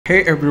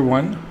Hey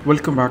everyone,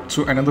 welcome back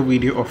to another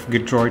video of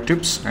GitDroid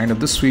tips, and in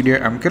this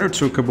video I'm going to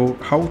talk about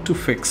how to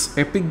fix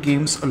Epic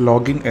Games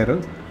login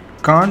error.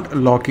 Can't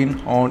log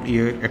in on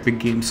your Epic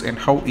Games and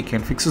how you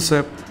can fix this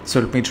up. So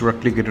let me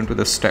directly get into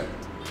this step.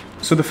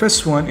 So the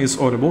first one is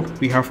all about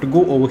we have to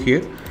go over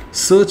here,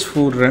 search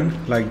for run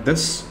like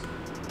this,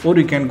 or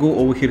you can go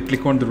over here,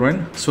 click on the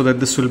run so that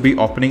this will be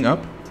opening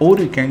up, or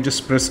you can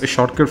just press a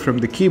shortcut from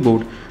the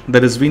keyboard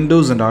that is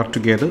Windows and R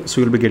together,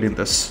 so you'll be getting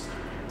this.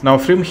 Now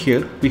from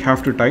here we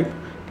have to type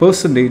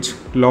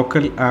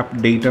 %local app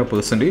data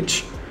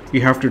 %.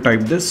 You have to type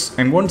this,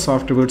 and once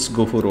afterwards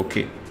go for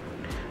OK.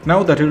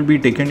 Now that will be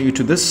taken you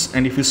to this,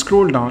 and if you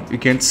scroll down you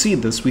can see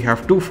this. We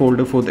have two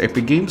folders for the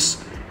Epic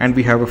Games and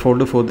we have a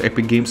folder for the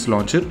Epic Games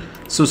launcher.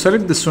 So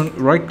select this one,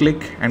 right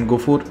click and go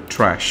for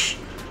trash.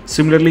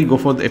 Similarly go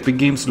for the Epic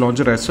Games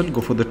launcher as well, go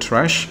for the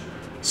trash.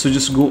 So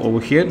just go over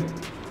here,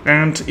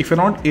 and if you're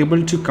not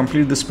able to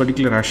complete this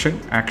particular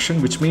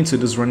action, which means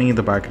it is running in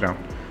the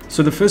background.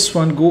 So the first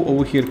one, go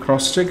over here,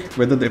 cross check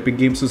whether the Epic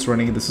Games is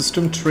running in the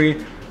system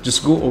tray.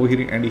 Just go over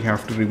here and you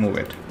have to remove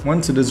it.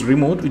 Once it is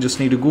removed, we just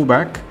need to go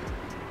back,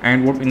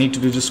 and what we need to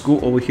do, just go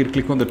over here,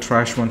 click on the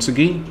trash once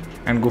again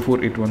and go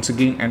for it once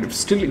again. And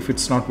if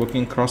it's not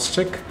working, cross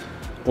check.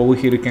 Over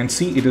here you can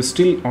see it is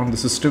still on the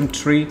system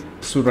tray,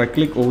 so right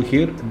click over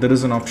here, there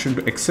is an option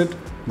to exit,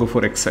 go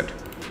for exit.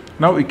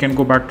 Now you can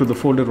go back to the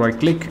folder, right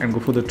click and go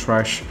for the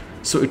trash,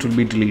 so it will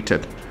be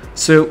deleted.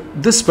 So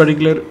this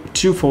particular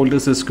two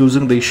folders is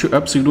causing the issue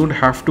up, so you don't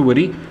have to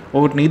worry,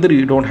 or neither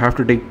you don't have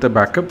to take the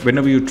backup.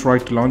 Whenever you try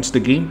to launch the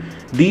game,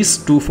 these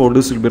two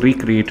folders will be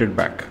recreated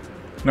back.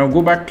 Now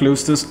go back,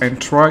 close this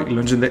and try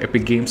launching the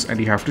Epic Games, and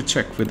you have to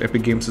check with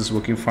Epic Games is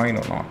working fine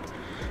or not.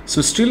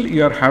 So still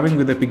you are having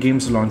with Epic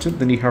Games launcher,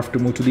 then you have to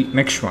move to the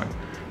next one.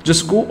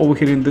 Just go over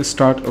here in this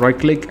start, right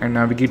click and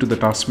navigate to the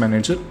task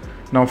manager.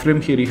 Now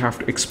from here you have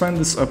to expand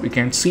this up. You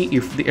can see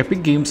if the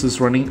Epic Games is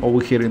running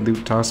over here in the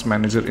task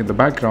manager in the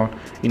background,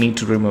 you need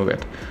to remove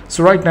it.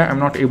 So right now I'm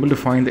not able to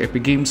find the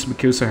Epic Games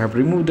because I have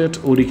removed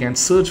it, or you can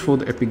search for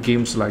the Epic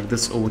Games like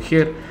this over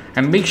here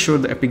and make sure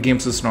the Epic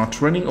Games is not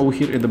running over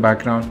here in the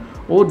background,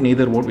 or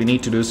neither. What we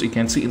need to do is, you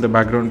can see in the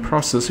background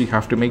process, you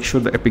have to make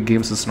sure the Epic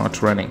Games is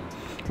not running.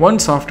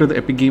 Once after the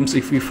Epic Games,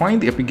 if you find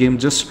the Epic Game,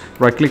 just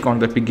right click on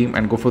the Epic Game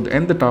and go for the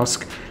end the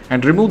task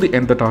and remove the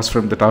end the task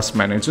from the task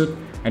manager,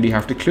 and you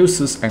have to close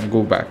this and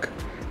go back.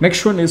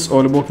 Next one is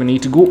all about we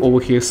need to go over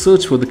here,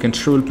 search for the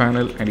control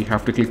panel, and you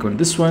have to click on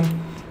this one.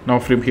 Now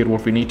from here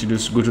what we need to do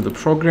is go to the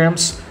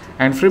programs,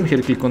 and from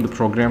here click on the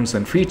programs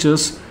and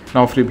features.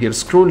 Now from here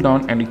scroll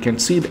down and you can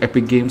see the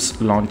Epic Games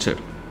launcher.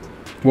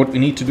 What we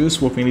need to do is,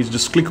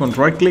 just click on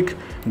right click,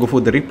 go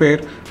for the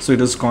repair. So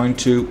it is going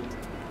to,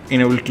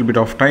 in a little bit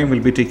of time,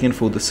 will be taken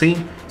for the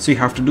same. So you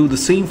have to do the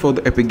same for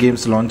the Epic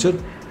Games launcher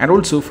and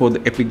also for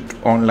the Epic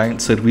Online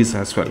service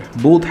as well.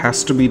 Both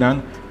has to be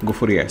done, go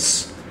for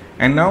yes.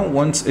 And now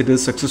once it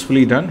is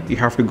successfully done, you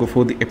have to go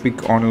for the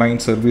Epic Online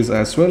service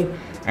as well.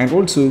 And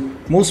also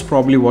most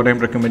probably what I'm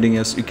recommending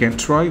is you can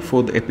try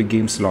for the Epic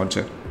Games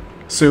launcher.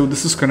 So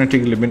this is going to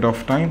take a little bit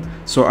of time,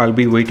 so I'll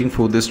be waiting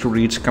for this to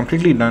reach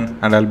completely done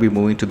and I'll be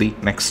moving to the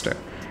next step.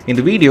 In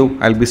the video,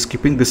 I'll be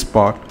skipping this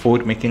part or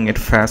making it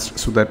fast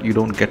so that you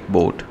don't get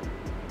bored.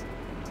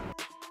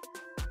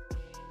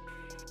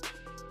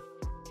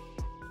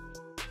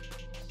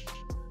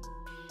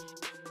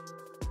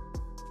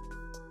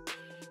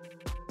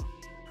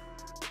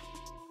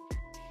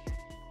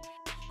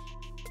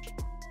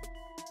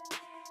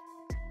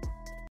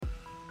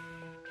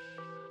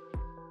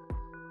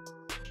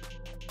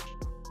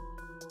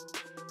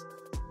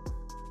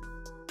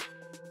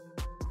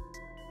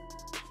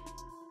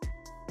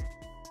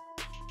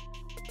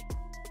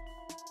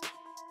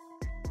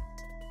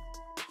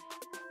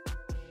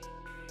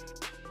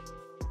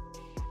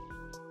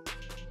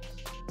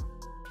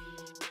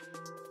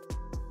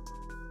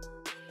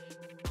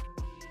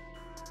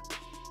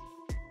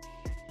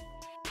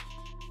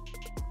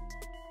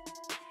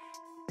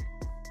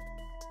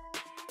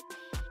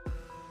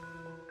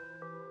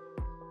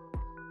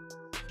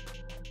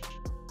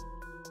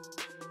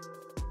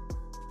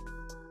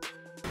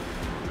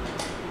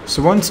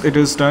 So once it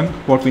is done,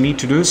 what we need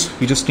to do is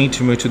you just need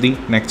to move to the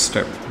next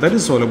step. That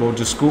is all about,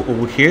 just go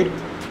over here.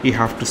 You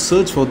have to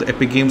search for the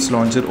Epic Games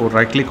launcher or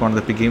right click on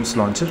the Epic Games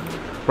launcher.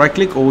 Right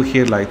click over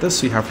here like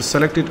this. You have to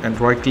select it and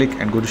right click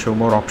and go to show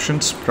more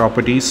options,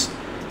 properties,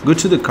 go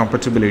to the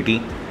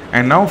compatibility,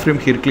 and now from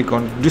here click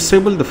on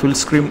disable the full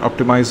screen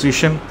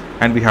optimization,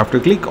 and we have to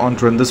click on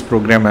run this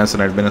program as an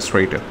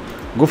administrator.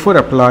 Go for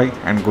apply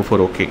and go for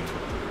OK.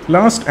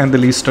 Last and the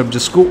least step,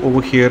 just go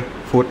over here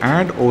for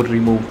add or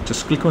remove.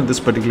 Just click on this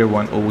particular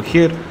one over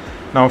here.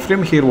 Now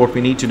from here what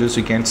we need to do is,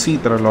 you can see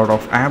there are a lot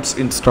of apps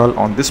installed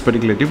on this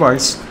particular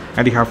device,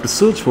 and you have to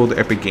search for the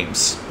Epic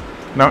Games.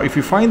 Now if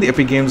you find the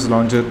Epic Games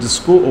launcher,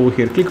 just go over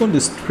here, click on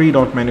this three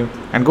dot menu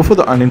and go for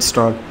the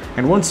uninstall,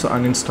 and once the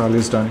uninstall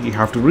is done, you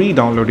have to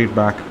re-download it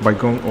back by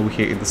going over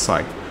here in the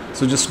side.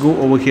 So just go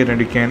over here and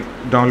you can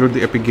download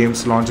the Epic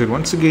Games launcher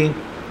once again,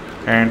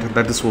 and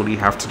that is what you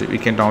have to do. You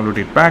can download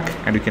it back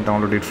and you can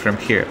download it from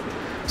here.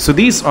 So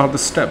these are the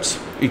steps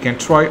you can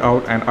try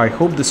out, and I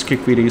hope this quick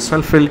video is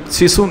helpful.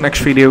 See you soon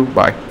next video.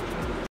 Bye.